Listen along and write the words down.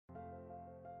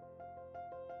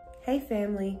Hey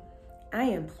family, I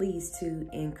am pleased to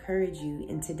encourage you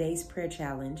in today's prayer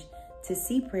challenge to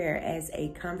see prayer as a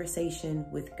conversation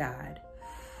with God.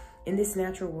 In this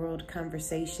natural world,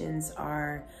 conversations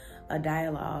are a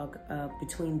dialogue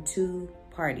between two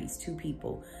parties, two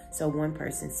people. So one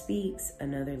person speaks,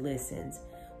 another listens.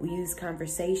 We use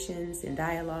conversations and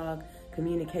dialogue,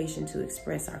 communication to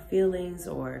express our feelings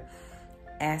or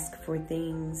ask for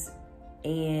things,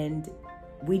 and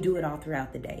we do it all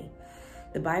throughout the day.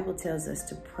 The Bible tells us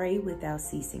to pray without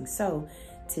ceasing. So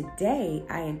today,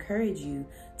 I encourage you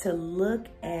to look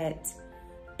at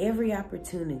every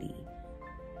opportunity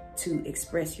to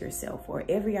express yourself or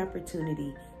every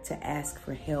opportunity to ask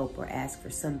for help or ask for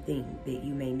something that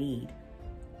you may need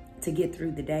to get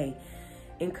through the day.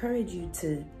 Encourage you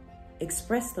to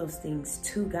express those things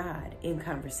to God in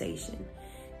conversation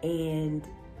and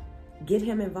get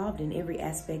Him involved in every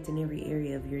aspect and every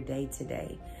area of your day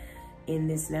today. In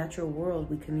this natural world,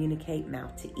 we communicate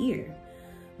mouth to ear,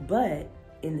 but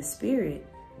in the spirit,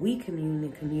 we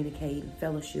communicate and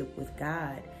fellowship with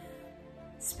God,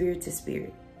 spirit to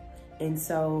spirit. And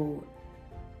so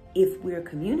if we're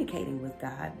communicating with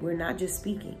God, we're not just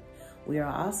speaking, we are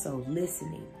also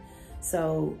listening.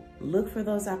 So look for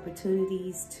those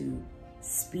opportunities to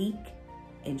speak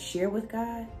and share with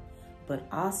God, but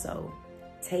also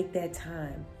take that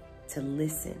time to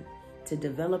listen, to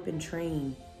develop and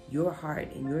train your heart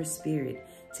and your spirit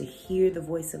to hear the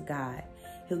voice of God.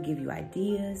 He'll give you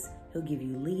ideas, He'll give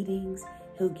you leadings,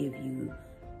 He'll give you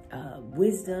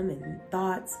wisdom and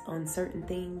thoughts on certain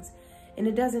things. And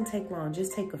it doesn't take long.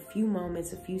 Just take a few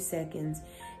moments, a few seconds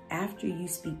after you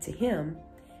speak to Him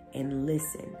and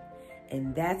listen.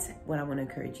 And that's what I want to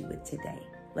encourage you with today.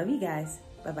 Love you guys.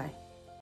 Bye-bye.